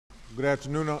Good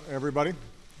afternoon, everybody.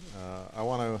 I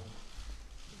want to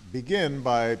begin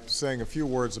by saying a few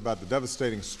words about the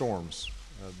devastating storms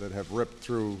that have ripped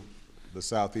through the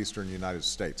southeastern United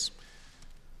States.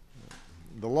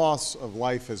 The loss of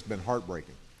life has been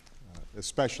heartbreaking,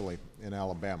 especially in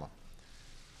Alabama.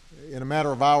 In a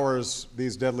matter of hours,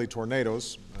 these deadly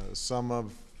tornadoes, some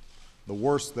of the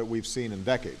worst that we've seen in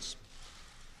decades,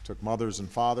 took mothers and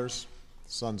fathers,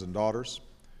 sons and daughters,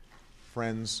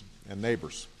 friends and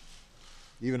neighbors,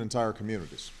 even entire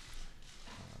communities.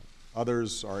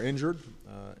 Others are injured,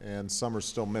 and some are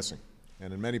still missing.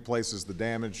 And in many places, the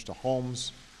damage to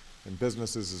homes and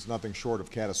businesses is nothing short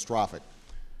of catastrophic.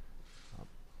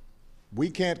 We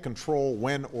can't control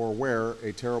when or where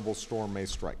a terrible storm may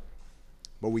strike,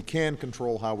 but we can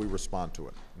control how we respond to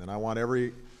it. And I want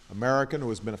every American who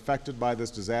has been affected by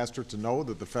this disaster to know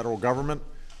that the federal government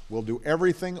will do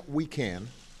everything we can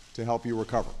to help you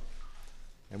recover,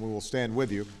 and we will stand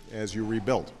with you as you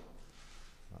rebuild.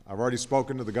 I've already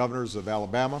spoken to the governors of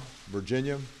Alabama,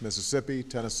 Virginia, Mississippi,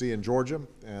 Tennessee, and Georgia,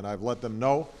 and I've let them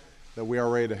know that we are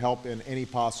ready to help in any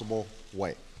possible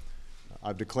way.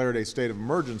 I've declared a state of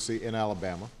emergency in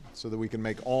Alabama so that we can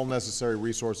make all necessary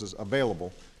resources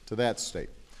available to that state.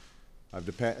 I've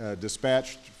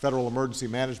dispatched Federal Emergency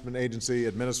Management Agency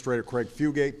Administrator Craig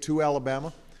Fugate to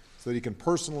Alabama so that he can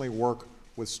personally work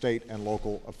with state and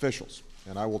local officials.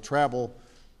 And I will travel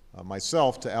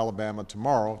myself to Alabama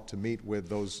tomorrow to meet with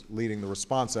those leading the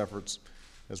response efforts,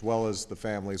 as well as the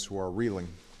families who are reeling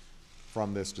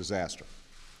from this disaster.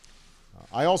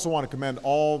 I also want to commend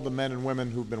all the men and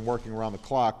women who've been working around the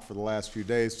clock for the last few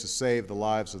days to save the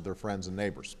lives of their friends and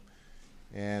neighbors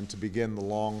and to begin the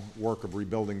long work of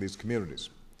rebuilding these communities.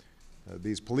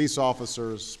 These police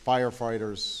officers,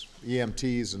 firefighters,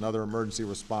 EMTs, and other emergency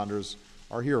responders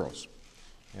are heroes,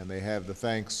 and they have the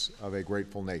thanks of a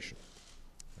grateful nation.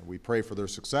 We pray for their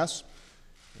success,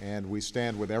 and we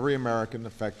stand with every American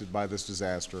affected by this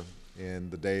disaster in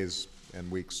the days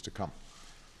and weeks to come.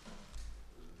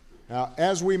 Now,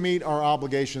 as we meet our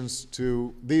obligations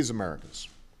to these Americans,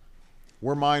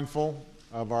 we're mindful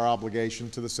of our obligation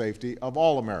to the safety of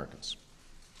all Americans,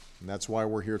 and that's why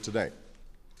we're here today.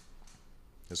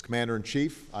 As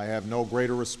Commander-in-Chief, I have no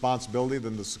greater responsibility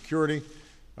than the security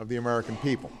of the American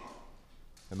people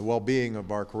and the well-being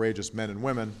of our courageous men and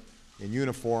women in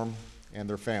uniform and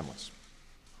their families.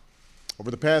 Over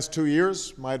the past 2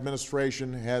 years, my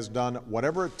administration has done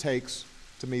whatever it takes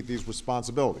to meet these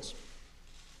responsibilities.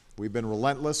 We've been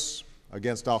relentless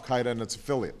against al-Qaeda and its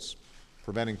affiliates,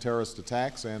 preventing terrorist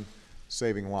attacks and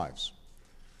saving lives.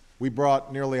 We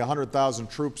brought nearly 100,000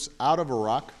 troops out of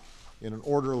Iraq in an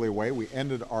orderly way. We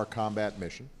ended our combat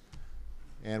mission,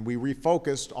 and we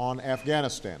refocused on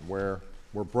Afghanistan, where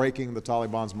we're breaking the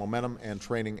Taliban's momentum and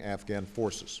training Afghan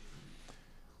forces.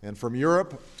 And from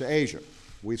Europe to Asia,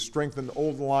 we've strengthened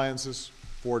old alliances,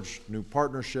 forged new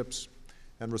partnerships,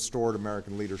 and restored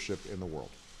American leadership in the world.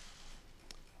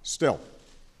 Still,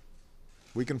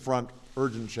 we confront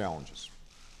urgent challenges.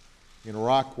 In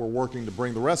Iraq, we're working to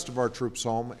bring the rest of our troops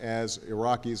home as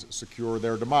Iraqis secure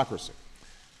their democracy.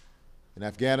 In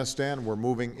Afghanistan, we're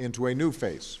moving into a new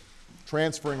phase,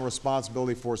 transferring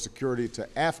responsibility for security to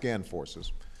Afghan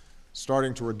forces,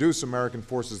 starting to reduce American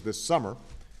forces this summer,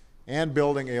 and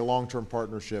building a long-term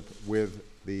partnership with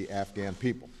the Afghan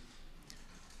people.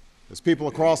 As people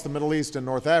across the Middle East and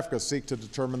North Africa seek to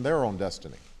determine their own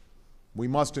destiny, we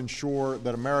must ensure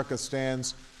that America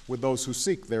stands with those who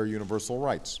seek their universal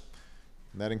rights.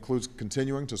 And that includes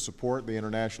continuing to support the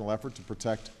international effort to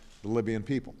protect the Libyan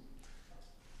people.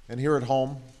 And here at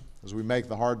home, as we make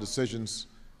the hard decisions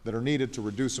that are needed to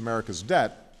reduce America's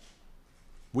debt,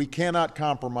 we cannot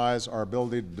compromise our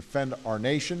ability to defend our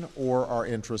nation or our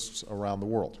interests around the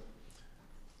world.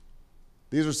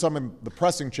 These are some of the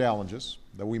pressing challenges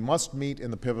that we must meet in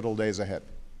the pivotal days ahead.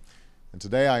 And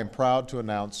today I am proud to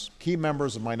announce key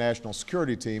members of my national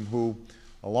security team who,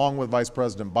 along with Vice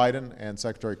President Biden and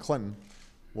Secretary Clinton,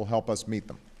 will help us meet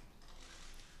them.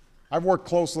 I've worked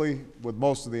closely with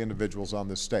most of the individuals on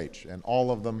this stage, and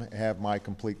all of them have my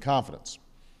complete confidence.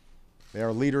 They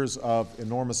are leaders of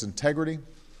enormous integrity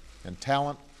and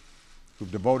talent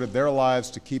who've devoted their lives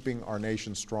to keeping our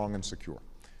nation strong and secure.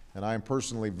 And I am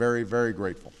personally very, very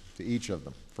grateful to each of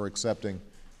them for accepting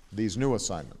these new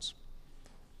assignments.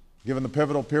 Given the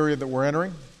pivotal period that we're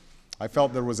entering, I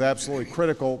felt that it was absolutely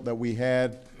critical that we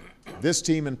had this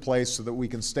team in place so that we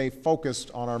can stay focused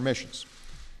on our missions,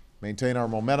 maintain our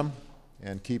momentum,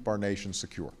 and keep our nation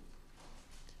secure.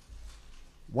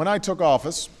 When I took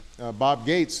office, Bob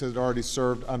Gates had already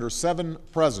served under 7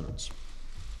 presidents,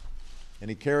 and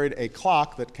he carried a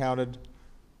clock that counted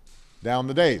down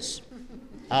the days.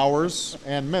 hours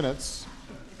and minutes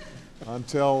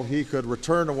until he could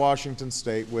return to Washington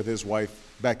State with his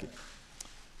wife, Becky.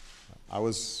 I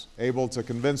was able to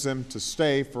convince him to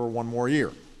stay for one more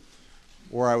year,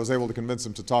 or I was able to convince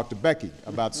him to talk to Becky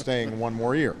about staying one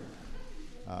more year.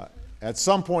 At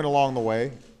some point along the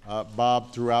way,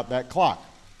 Bob threw out that clock.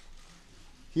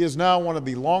 He is now one of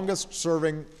the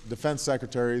longest-serving defense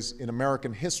secretaries in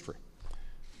American history.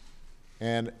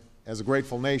 And as a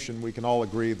grateful nation, we can all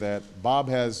agree that Bob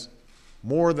has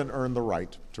more than earned the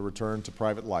right to return to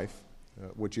private life,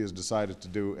 which he has decided to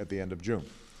do at the end of June.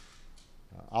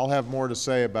 I'll have more to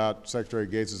say about Secretary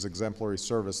Gates' exemplary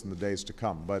service in the days to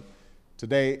come, but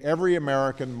today every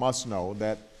American must know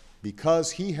that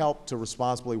because he helped to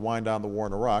responsibly wind down the war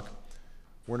in Iraq,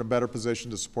 we're in a better position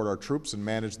to support our troops and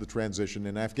manage the transition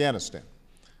in Afghanistan.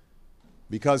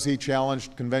 Because he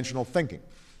challenged conventional thinking,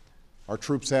 our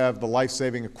troops have the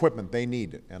life-saving equipment they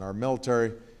need, and our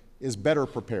military is better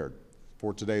prepared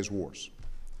for today's wars.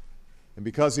 And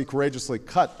because he courageously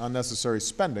cut unnecessary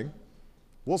spending,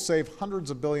 we'll save hundreds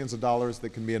of billions of dollars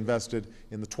that can be invested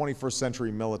in the 21st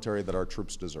century military that our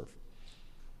troops deserve.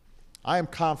 I am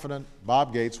confident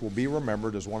Bob Gates will be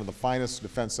remembered as one of the finest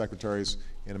defense secretaries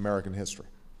in American history,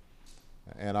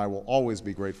 and I will always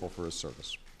be grateful for his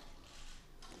service.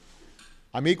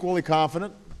 I'm equally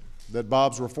confident that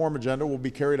Bob's reform agenda will be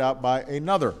carried out by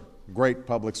another great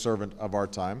public servant of our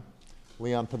time,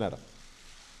 Leon Panetta.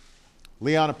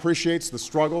 Leon appreciates the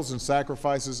struggles and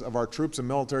sacrifices of our troops and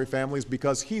military families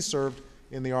because he served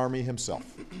in the Army himself,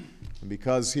 and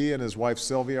because he and his wife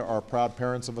Sylvia are proud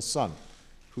parents of a son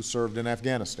who served in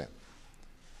Afghanistan.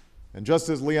 And just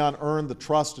as Leon earned the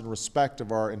trust and respect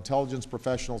of our intelligence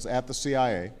professionals at the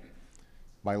CIA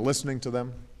by listening to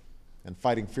them and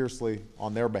fighting fiercely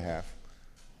on their behalf,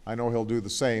 I know he'll do the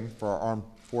same for our armed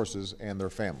forces and their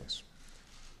families.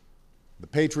 The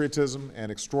patriotism and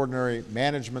extraordinary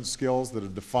management skills that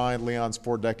have defined Leon's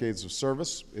 4 decades of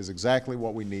service is exactly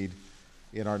what we need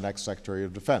in our next Secretary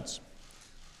of Defense.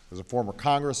 As a former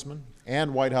congressman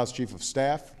and White House Chief of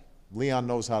Staff, Leon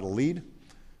knows how to lead,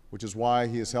 which is why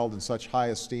he is held in such high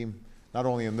esteem not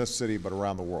only in this city but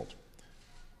around the world.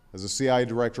 As a CIA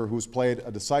director who's played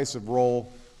a decisive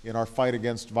role in our fight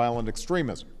against violent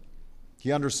extremism,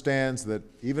 he understands that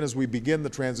even as we begin the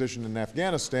transition in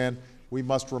Afghanistan, we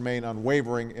must remain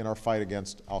unwavering in our fight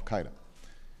against al-Qaeda.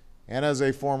 And as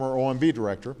a former OMB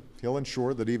director, he'll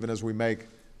ensure that even as we make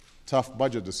tough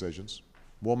budget decisions,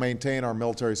 we'll maintain our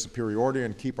military superiority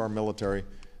and keep our military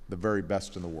the very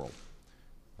best in the world.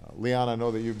 Leon, I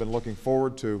know that you've been looking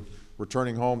forward to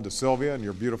returning home to Sylvia and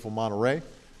your beautiful Monterey.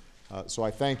 So I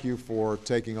thank you for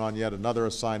taking on yet another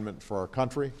assignment for our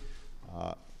country,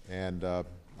 and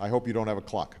I hope you don't have a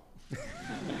clock.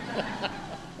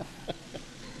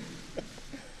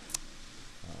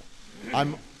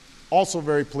 I'm also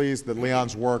very pleased that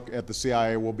Leon's work at the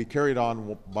CIA will be carried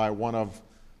on by one of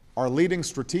our leading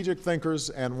strategic thinkers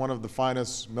and one of the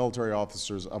finest military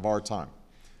officers of our time,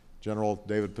 General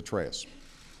David Petraeus.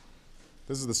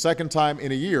 This is the second time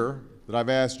in a year that I've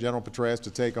asked General Petraeus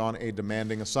to take on a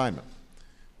demanding assignment,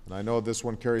 and I know this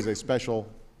one carries a special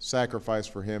sacrifice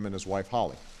for him and his wife,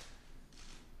 Holly.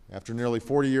 After nearly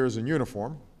 40 years in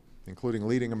uniform, including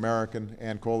leading American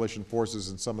and coalition forces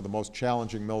in some of the most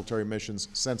challenging military missions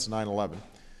since 9/11,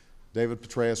 David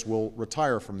Petraeus will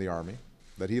retire from the Army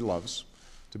that he loves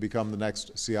to become the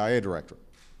next CIA director,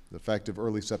 effective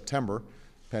early September,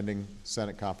 pending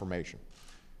Senate confirmation.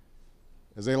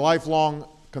 As a lifelong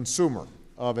consumer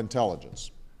of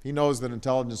intelligence, he knows that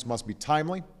intelligence must be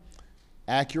timely,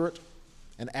 accurate,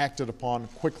 and acted upon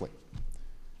quickly.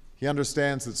 He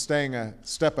understands that staying a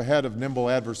step ahead of nimble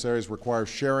adversaries requires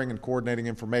sharing and coordinating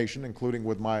information, including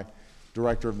with my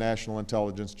Director of National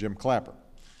Intelligence, Jim Clapper.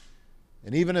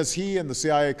 And even as he and the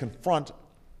CIA confront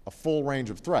a full range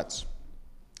of threats,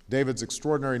 David's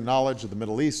extraordinary knowledge of the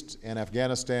Middle East and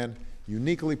Afghanistan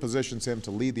uniquely positions him to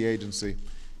lead the agency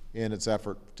in its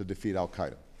effort to defeat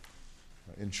al-Qaeda.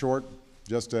 In short,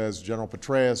 just as General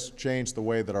Petraeus changed the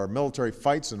way that our military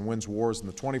fights and wins wars in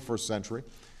the 21st century,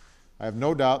 I have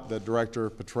no doubt that Director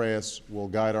Petraeus will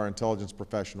guide our intelligence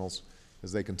professionals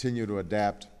as they continue to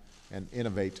adapt and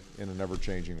innovate in an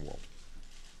ever-changing world.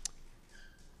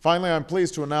 Finally, I'm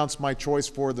pleased to announce my choice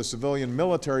for the civilian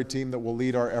military team that will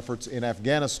lead our efforts in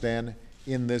Afghanistan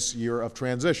in this year of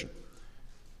transition.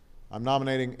 I'm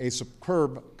nominating a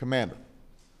superb commander,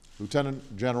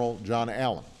 Lieutenant General John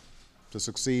Allen, to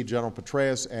succeed General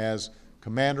Petraeus as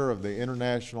commander of the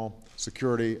International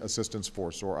Security Assistance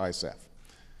Force, or ISAF.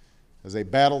 As a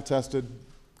battle-tested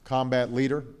combat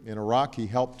leader in Iraq, he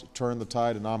helped turn the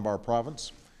tide in Anbar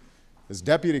province. As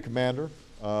deputy commander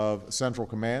of Central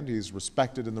Command. He's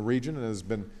respected in the region and has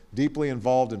been deeply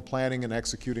involved in planning and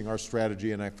executing our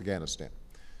strategy in Afghanistan.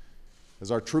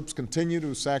 As our troops continue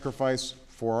to sacrifice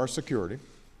for our security,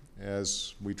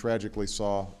 as we tragically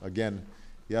saw again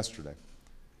yesterday,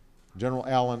 General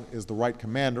Allen is the right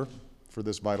commander for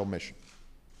this vital mission.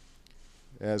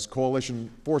 As coalition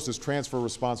forces transfer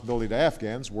responsibility to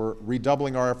Afghans, we're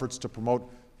redoubling our efforts to promote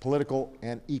political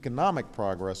and economic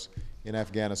progress in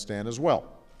Afghanistan as well.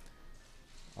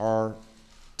 Our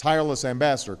tireless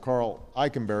ambassador, Carl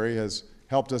Eikenberry, has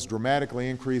helped us dramatically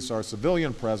increase our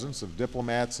civilian presence of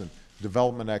diplomats and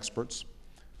development experts.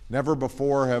 Never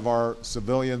before have our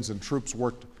civilians and troops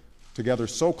worked together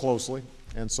so closely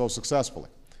and so successfully.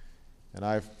 And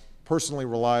I've personally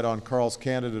relied on Carl's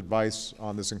candid advice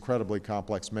on this incredibly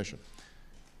complex mission.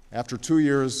 After 2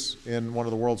 years in one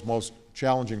of the world's most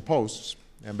challenging posts,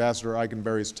 Ambassador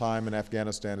Eikenberry's time in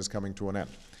Afghanistan is coming to an end.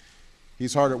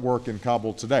 He's hard at work in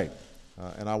Kabul today,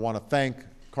 and I want to thank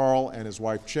Carl and his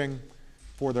wife Ching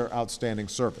for their outstanding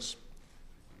service.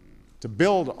 To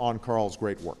build on Carl's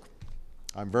great work,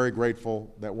 I'm very grateful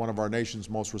that one of our nation's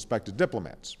most respected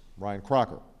diplomats, Ryan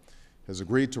Crocker, has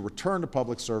agreed to return to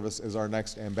public service as our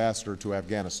next ambassador to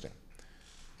Afghanistan.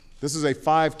 This is a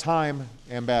 5-time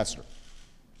ambassador,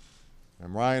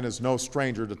 and Ryan is no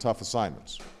stranger to tough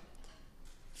assignments.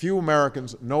 Few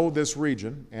Americans know this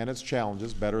region and its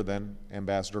challenges better than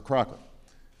Ambassador Crocker.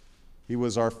 He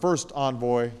was our first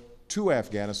envoy to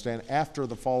Afghanistan after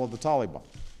the fall of the Taliban.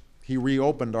 He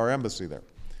reopened our embassy there.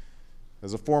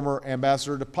 As a former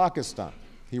ambassador to Pakistan,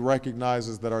 he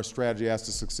recognizes that our strategy has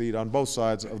to succeed on both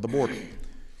sides of the border.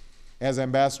 As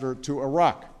ambassador to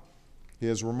Iraq,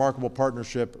 his remarkable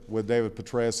partnership with David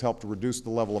Petraeus helped to reduce the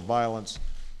level of violence,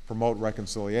 promote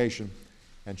reconciliation,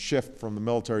 and shift from the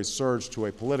military surge to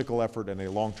a political effort and a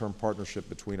long-term partnership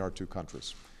between our two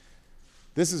countries.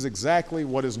 This is exactly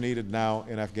what is needed now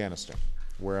in Afghanistan,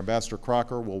 where Ambassador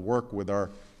Crocker will work with our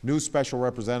new special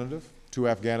representative to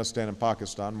Afghanistan and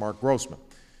Pakistan, Mark Grossman.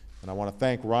 And I want to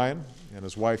thank Ryan and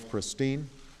his wife, Christine,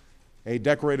 a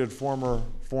decorated former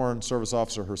Foreign Service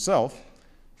officer herself,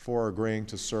 for agreeing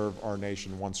to serve our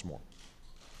nation once more.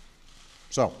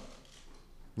 So,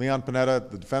 Leon Panetta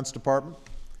at the Defense Department,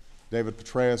 David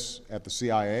Petraeus at the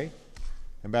CIA,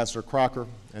 Ambassador Crocker,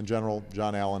 and General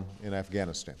John Allen in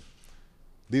Afghanistan.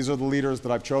 These are the leaders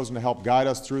that I've chosen to help guide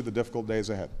us through the difficult days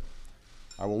ahead.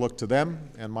 I will look to them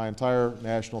and my entire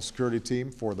national security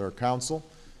team for their counsel,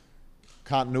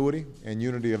 continuity, and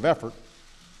unity of effort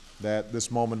that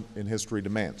this moment in history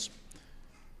demands.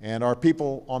 And our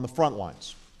people on the front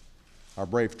lines, our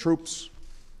brave troops,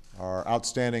 our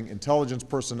outstanding intelligence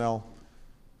personnel,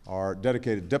 our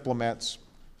dedicated diplomats,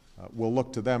 we'll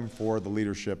look to them for the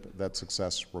leadership that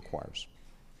success requires.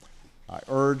 I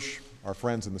urge our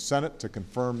friends in the Senate to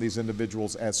confirm these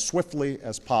individuals as swiftly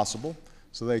as possible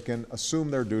so they can assume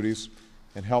their duties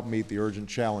and help meet the urgent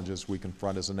challenges we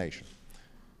confront as a nation.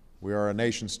 We are a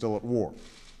nation still at war,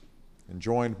 and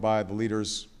joined by the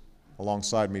leaders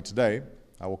alongside me today,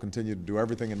 I will continue to do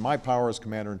everything in my power as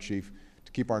Commander-in-Chief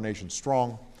to keep our nation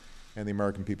strong and the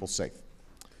American people safe.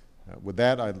 With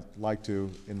that, I'd like to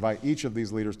invite each of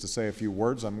these leaders to say a few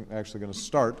words. I'm actually going to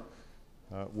start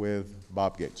with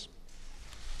Bob Gates.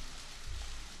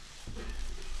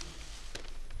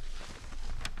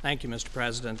 Thank you, Mr.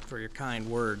 President, for your kind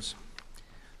words.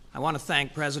 I want to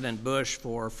thank President Bush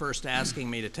for first asking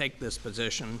me to take this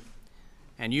position,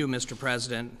 and you, Mr.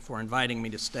 President, for inviting me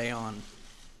to stay on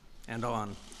and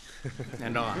on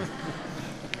and on.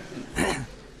 I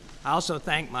also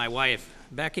thank my wife,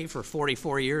 Becky, for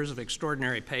 44 years of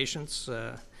extraordinary patience,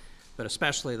 but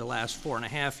especially the last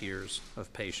 4.5 years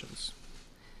of patience.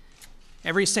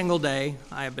 Every single day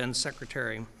I have been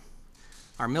secretary.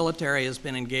 Our military has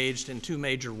been engaged in 2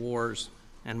 major wars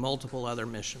and multiple other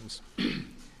missions.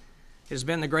 It has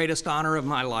been the greatest honor of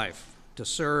my life to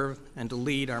serve and to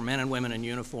lead our men and women in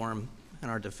uniform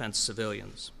and our defense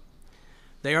civilians.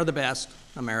 They are the best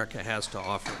America has to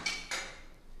offer.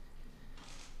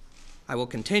 I will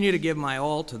continue to give my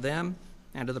all to them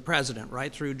and to the President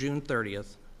right through June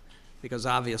 30th, because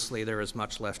obviously there is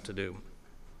much left to do.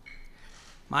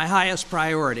 My highest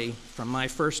priority from my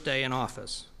first day in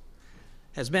office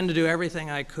has been to do everything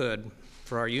I could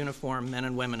for our uniformed men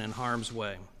and women in harm's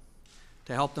way,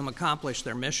 to help them accomplish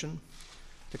their mission,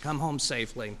 to come home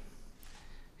safely,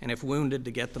 and if wounded,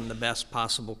 to get them the best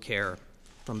possible care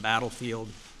from battlefield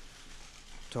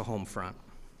to home front.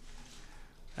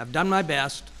 I've done my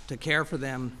best to care for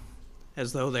them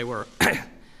as though they were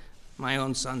my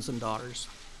own sons and daughters,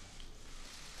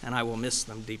 and I will miss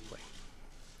them deeply.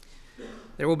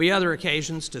 There will be other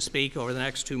occasions to speak over the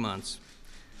next 2 months,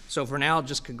 So for now, I'll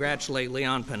just congratulate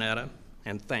Leon Panetta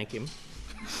and thank him.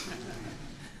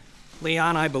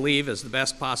 Leon, I believe, is the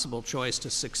best possible choice to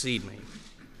succeed me.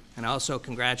 And I also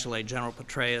congratulate General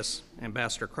Petraeus,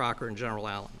 Ambassador Crocker, and General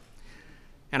Allen.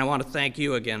 And I want to thank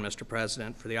you again, Mr.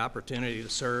 President, for the opportunity to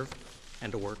serve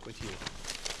and to work with you.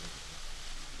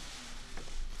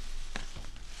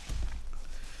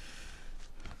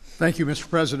 Thank you, Mr.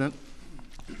 President.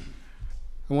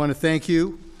 I want to thank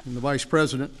you and the Vice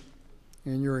President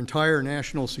and your entire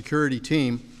national security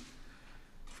team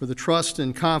for the trust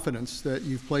and confidence that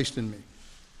you've placed in me.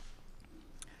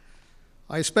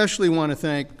 I especially want to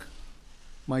thank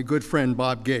my good friend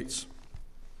Bob Gates,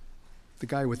 the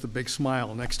guy with the big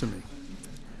smile next to me.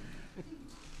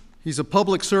 He's a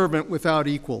public servant without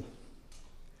equal,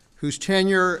 whose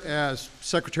tenure as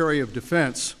Secretary of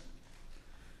Defense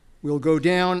will go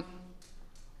down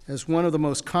as one of the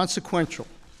most consequential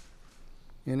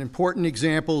and important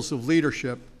examples of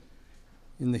leadership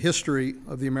in the history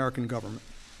of the American government.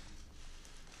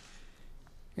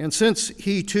 And since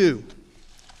he, too,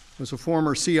 was a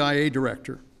former CIA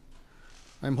director,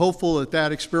 I'm hopeful that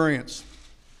that experience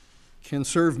can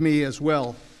serve me as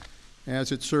well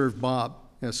as it served Bob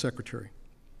as Secretary.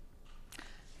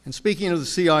 And speaking of the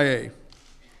CIA,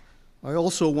 I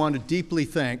also want to deeply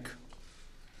thank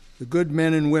the good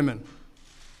men and women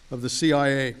of the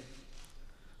CIA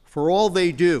for all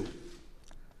they do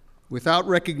without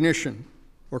recognition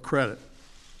or credit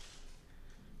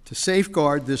to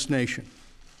safeguard this nation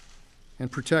and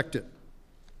protect it.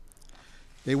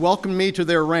 They welcomed me to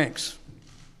their ranks,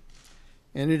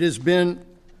 and it has been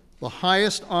the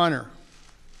highest honor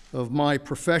of my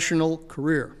professional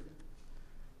career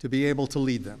to be able to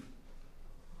lead them.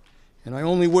 And I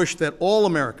only wish that all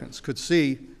Americans could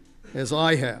see, as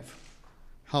I have,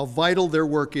 how vital their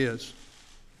work is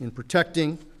in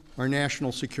protecting our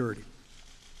national security.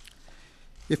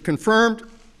 If confirmed,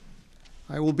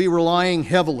 I will be relying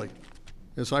heavily,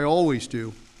 as I always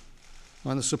do,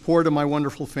 on the support of my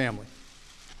wonderful family.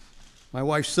 My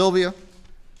wife Sylvia,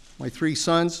 my 3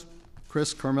 sons,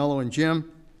 Chris, Carmelo, and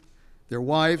Jim, their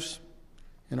wives,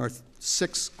 and our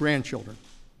 6 grandchildren.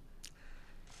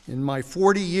 In my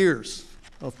 40 years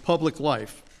of public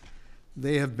life,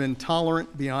 they have been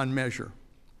tolerant beyond measure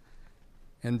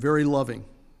and very loving,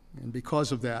 and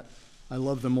because of that, I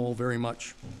love them all very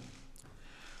much.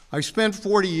 I've spent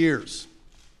 40 years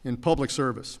in public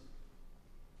service,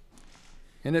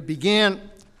 and it began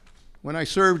when I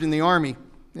served in the Army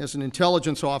as an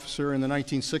intelligence officer in the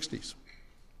 1960s.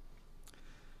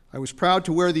 I was proud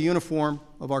to wear the uniform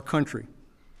of our country,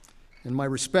 and my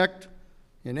respect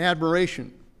and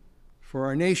admiration for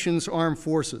our nation's armed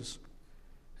forces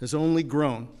has only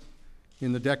grown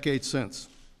in the decades since.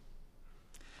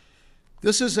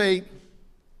 This is a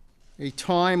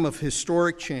time of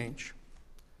historic change,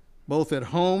 both at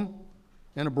home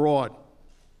and abroad.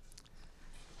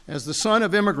 As the son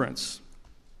of immigrants,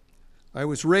 I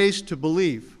was raised to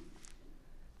believe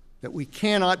that we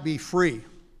cannot be free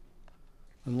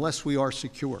unless we are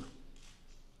secure.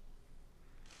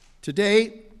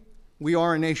 Today, we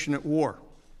are a nation at war.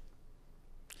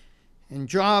 And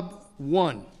job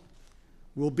one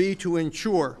will be to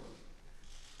ensure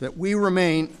that we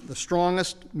remain the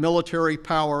strongest military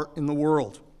power in the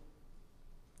world,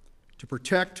 to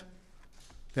protect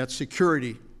that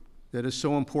security that is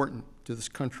so important to this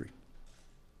country.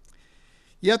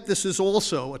 Yet this is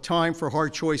also a time for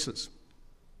hard choices.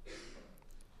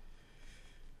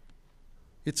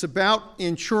 It's about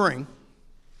ensuring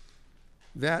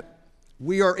that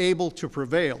we are able to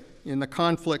prevail in the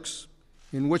conflicts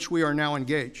in which we are now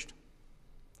engaged.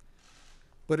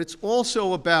 But it's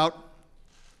also about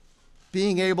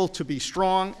being able to be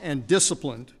strong and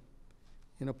disciplined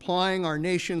in applying our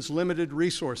nation's limited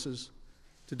resources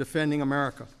to defending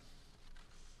America.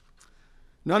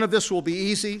 None of this will be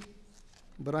easy,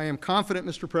 but I am confident,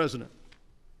 Mr. President,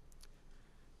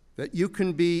 that you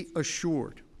can be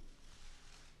assured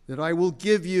that I will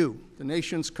give you, the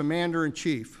nation's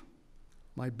Commander-in-Chief,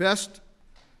 my best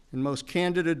and most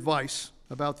candid advice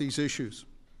about these issues,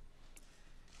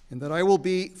 and that I will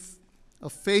be a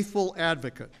faithful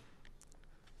advocate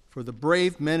for the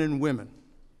brave men and women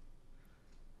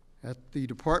at the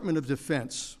Department of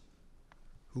Defense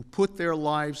who put their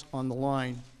lives on the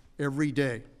line every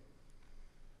day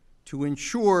to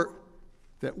ensure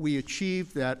that we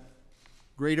achieve that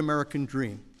great American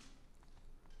dream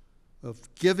of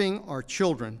giving our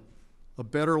children a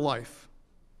better life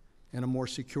and a more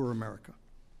secure America.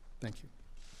 Thank you.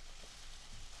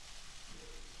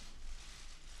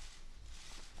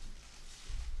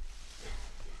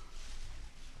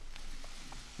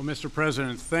 Well, Mr.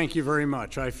 President, thank you very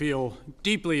much. I feel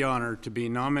deeply honored to be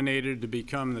nominated to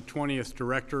become the 20th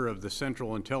Director of the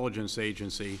Central Intelligence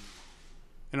Agency,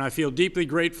 and I feel deeply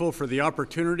grateful for the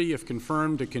opportunity, if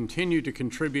confirmed, to continue to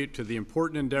contribute to the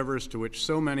important endeavors to which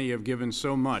so many have given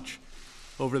so much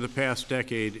over the past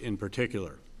decade in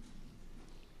particular.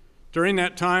 During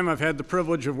that time, I've had the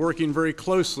privilege of working very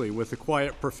closely with the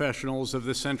quiet professionals of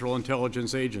the Central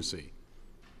Intelligence Agency.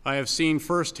 I have seen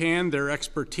firsthand their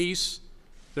expertise,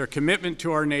 their commitment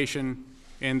to our nation,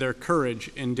 and their courage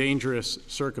in dangerous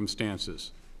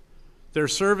circumstances. Their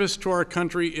service to our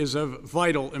country is of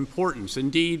vital importance.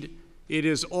 Indeed, it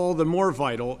is all the more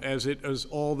vital as it is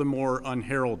all the more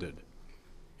unheralded.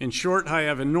 In short, I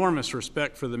have enormous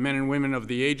respect for the men and women of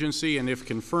the agency, and if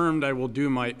confirmed, I will do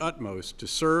my utmost to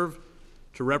serve,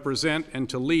 to represent, and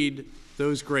to lead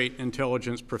those great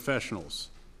intelligence professionals,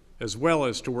 as well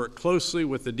as to work closely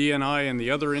with the DNI and the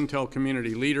other intel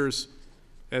community leaders,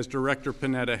 as Director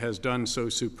Panetta has done so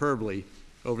superbly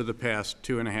over the past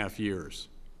 2.5 years.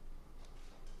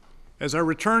 As I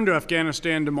return to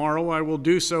Afghanistan tomorrow, I will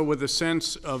do so with a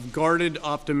sense of guarded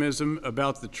optimism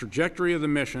about the trajectory of the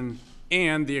mission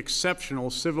and the exceptional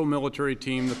civil-military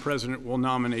team the President will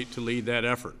nominate to lead that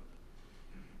effort.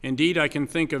 Indeed, I can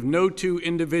think of no two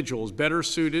individuals better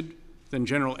suited than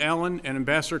General Allen and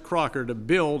Ambassador Crocker to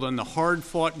build on the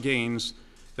hard-fought gains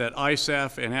that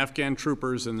ISAF and Afghan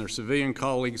troopers and their civilian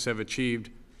colleagues have achieved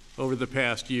over the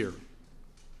past year.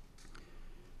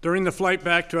 During the flight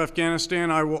back to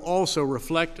Afghanistan, I will also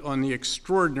reflect on the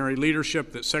extraordinary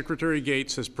leadership that Secretary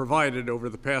Gates has provided over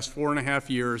the past 4.5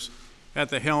 years at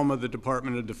the helm of the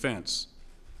Department of Defense.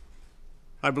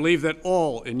 I believe that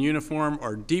all in uniform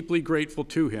are deeply grateful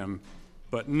to him,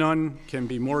 but none can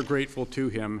be more grateful to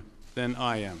him than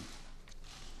I am.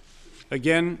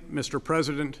 Again, Mr.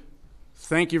 President,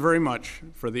 thank you very much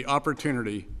for the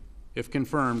opportunity, if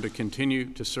confirmed, to continue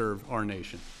to serve our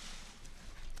nation.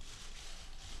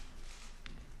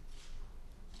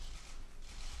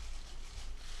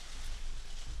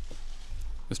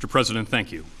 Mr. President,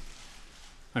 thank you.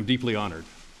 I'm deeply honored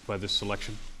by this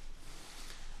selection,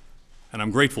 and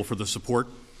I'm grateful for the support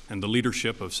and the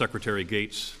leadership of Secretary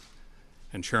Gates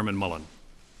and Chairman Mullen.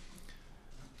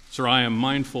 Sir, I am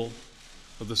mindful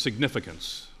of the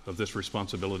significance of this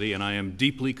responsibility, and I am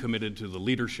deeply committed to the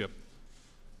leadership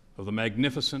of the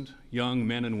magnificent young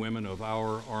men and women of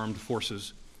our armed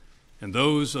forces and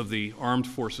those of the armed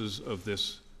forces of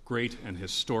this great and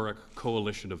historic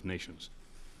coalition of nations.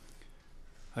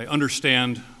 I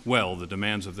understand well the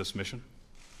demands of this mission,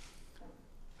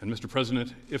 and Mr.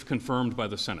 President, if confirmed by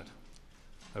the Senate,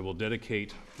 I will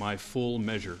dedicate my full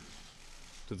measure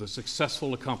to the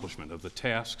successful accomplishment of the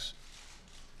tasks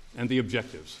and the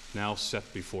objectives now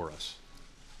set before us.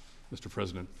 Mr.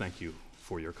 President, thank you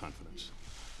for your confidence.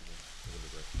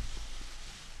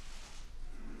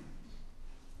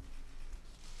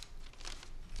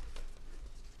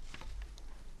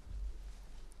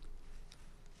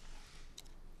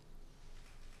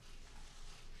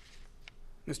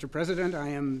 Mr. President, I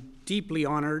am deeply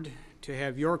honored to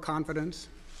have your confidence,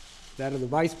 that of the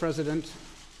Vice President,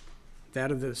 that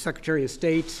of the Secretary of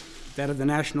State, that of the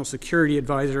National Security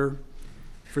Advisor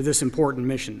for this important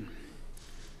mission.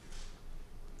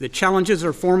 The challenges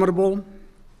are formidable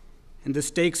and the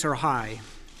stakes are high.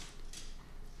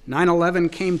 9/11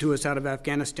 came to us out of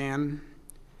Afghanistan.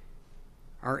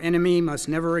 Our enemy must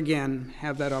never again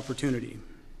have that opportunity.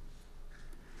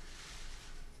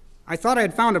 I thought I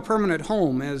had found a permanent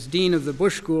home as Dean of the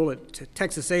Bush School at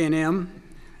Texas A&M,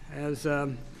 as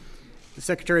the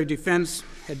Secretary of Defense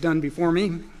had done before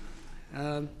me.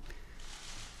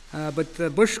 But the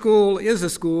Bush School is a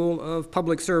school of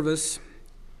public service,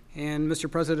 and Mr.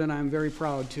 President, I'm very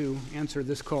proud to answer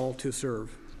this call to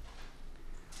serve.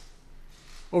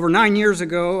 Over 9 years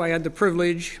ago, I had the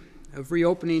privilege of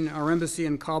reopening our embassy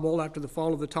in Kabul after the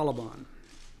fall of the Taliban.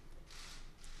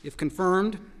 If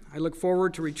confirmed, I look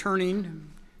forward to returning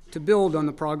to build on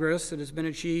the progress that has been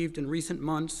achieved in recent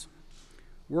months,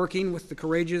 working with the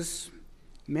courageous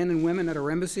men and women at our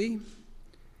embassy,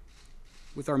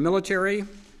 with our military,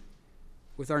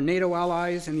 with our NATO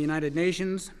allies in the United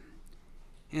Nations,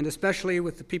 and especially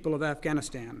with the people of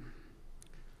Afghanistan.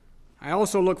 I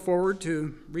also look forward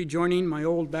to rejoining my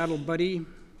old battle buddy,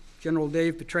 General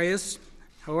Dave Petraeus,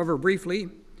 however briefly,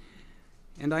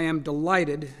 and I am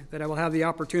delighted that I will have the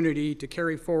opportunity to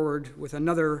carry forward with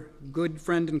another good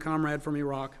friend and comrade from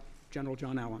Iraq, General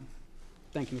John Allen.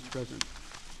 Thank you, Mr. President.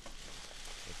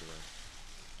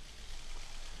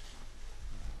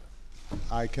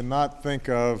 I cannot think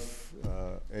of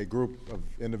a group of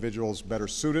individuals better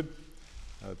suited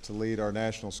to lead our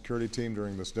national security team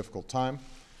during this difficult time.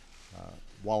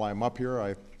 while I'm up here,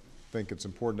 I think it's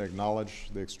important to acknowledge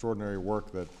the extraordinary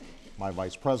work that my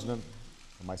Vice President,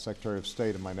 my Secretary of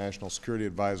State, and my National Security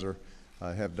Advisor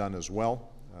have done as well.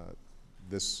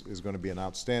 This is going to be an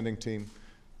outstanding team.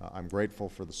 I'm grateful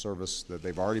for the service that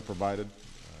they've already provided,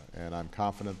 and I'm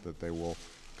confident that they will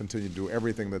continue to do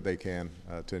everything that they can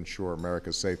to ensure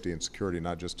America's safety and security,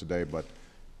 not just today, but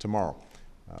tomorrow.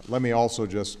 Let me also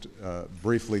just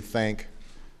briefly thank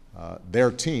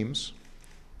their teams,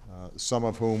 some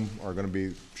of whom are going to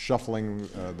be shuffling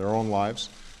their own lives,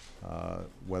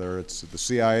 whether it's the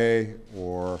CIA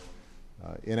or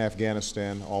in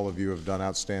Afghanistan. All of you have done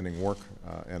outstanding work,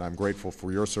 and I'm grateful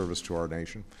for your service to our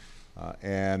nation.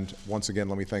 And once again,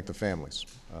 let me thank the families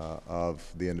of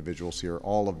the individuals here.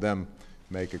 All of them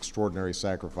make extraordinary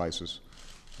sacrifices.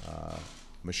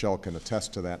 Michelle can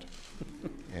attest to that.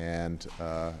 And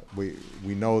we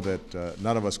know that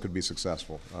none of us could be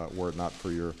successful were it not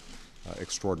for your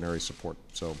extraordinary support.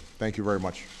 So thank you very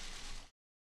much.